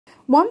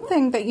One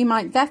thing that you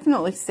might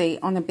definitely see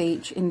on a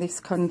beach in this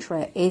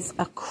country is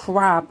a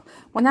crab.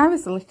 When I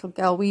was a little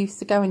girl, we used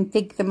to go and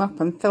dig them up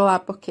and fill our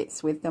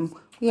buckets with them.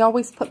 We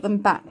always put them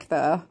back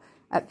though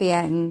at the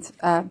end.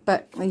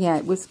 But yeah,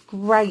 it was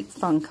great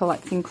fun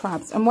collecting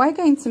crabs. And we're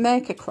going to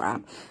make a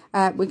crab.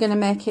 We're going to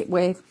make it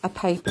with a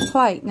paper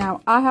plate.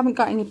 Now, I haven't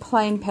got any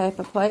plain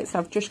paper plates.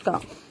 I've just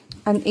got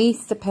an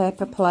Easter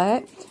paper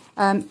plate.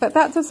 But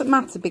that doesn't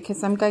matter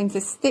because I'm going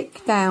to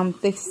stick down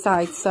this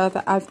side so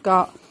that I've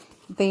got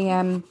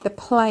the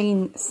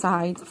plain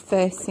side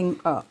facing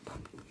up.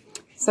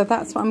 So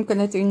that's what I'm going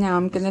to do now.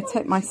 I'm going to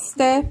take my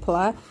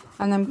stapler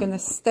and I'm going to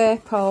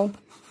staple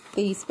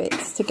these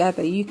bits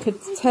together. You could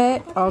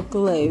tape or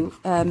glue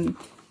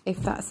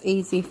if that's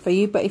easy for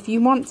you, but if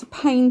you want to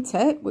paint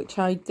it, which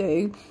I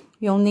do,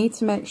 you'll need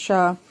to make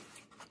sure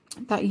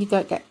that you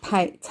don't get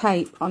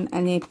tape on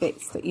any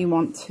bits that you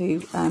want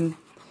to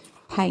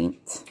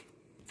paint.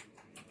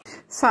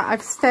 So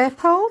I've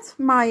stapled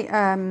my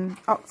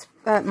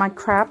my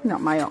crab, not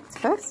my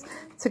octopus,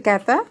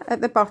 together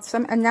at the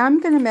bottom, and now I'm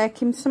going to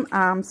make him some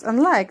arms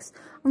and legs.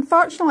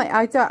 Unfortunately,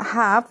 I don't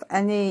have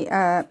any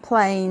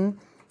plain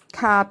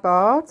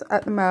cardboard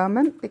at the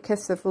moment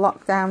because of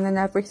lockdown and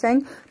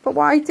everything, but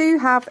what I do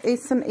have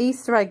is some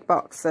Easter egg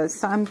boxes.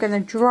 So I'm going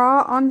to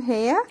draw on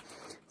here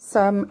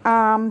some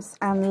arms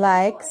and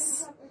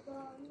legs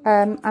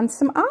and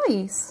some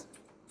eyes.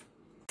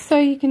 So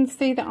you can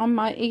see that on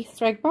my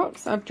Easter egg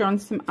box I've drawn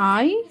some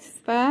eyes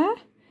there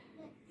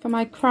for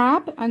my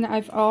crab, and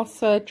I've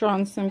also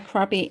drawn some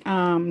crabby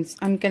arms.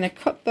 I'm going to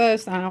cut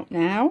those out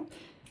now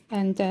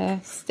and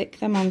stick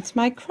them onto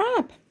my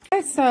crab.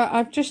 So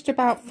I've just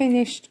about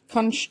finished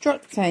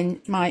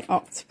constructing my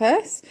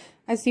octopus.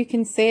 As you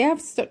can see,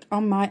 I've stuck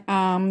on my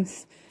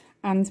arms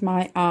and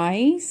my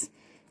eyes,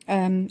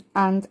 and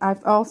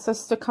I've also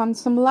stuck on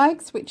some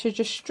legs, which are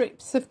just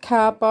strips of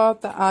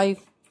cardboard that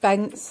I've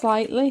bent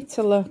slightly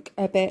to look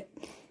a bit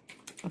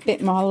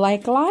more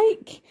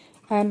leg-like.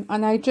 And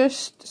I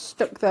just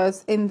stuck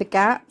those in the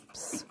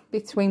gaps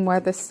between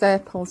where the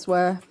staples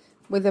were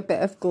with a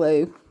bit of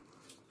glue.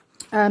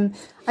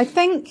 I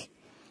think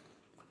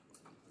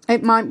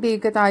it might be a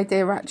good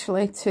idea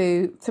actually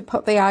to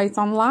put the eyes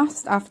on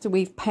last after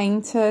we've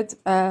painted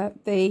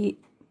the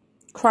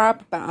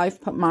crab, but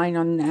I've put mine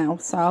on now,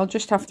 so I'll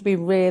just have to be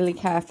really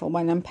careful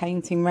when I'm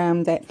painting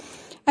around it.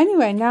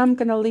 Anyway, now I'm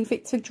going to leave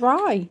it to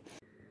dry.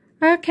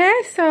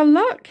 Okay, so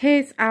look,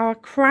 here's our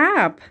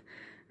crab.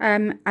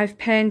 I've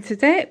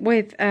painted it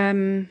with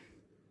acrylic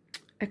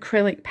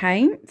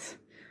paint,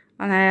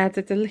 and I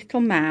added a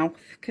little mouth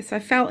because I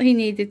felt he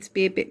needed to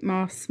be a bit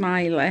more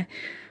smiley.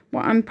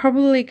 What I'm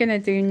probably going to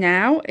do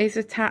now is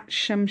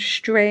attach some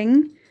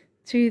string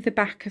to the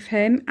back of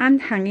him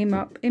and hang him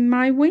up in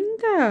my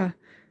window.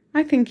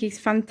 I think he's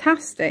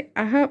fantastic.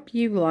 I hope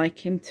you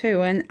like him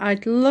too, and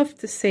I'd love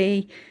to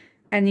see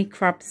any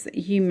crabs that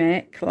you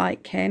make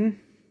like him.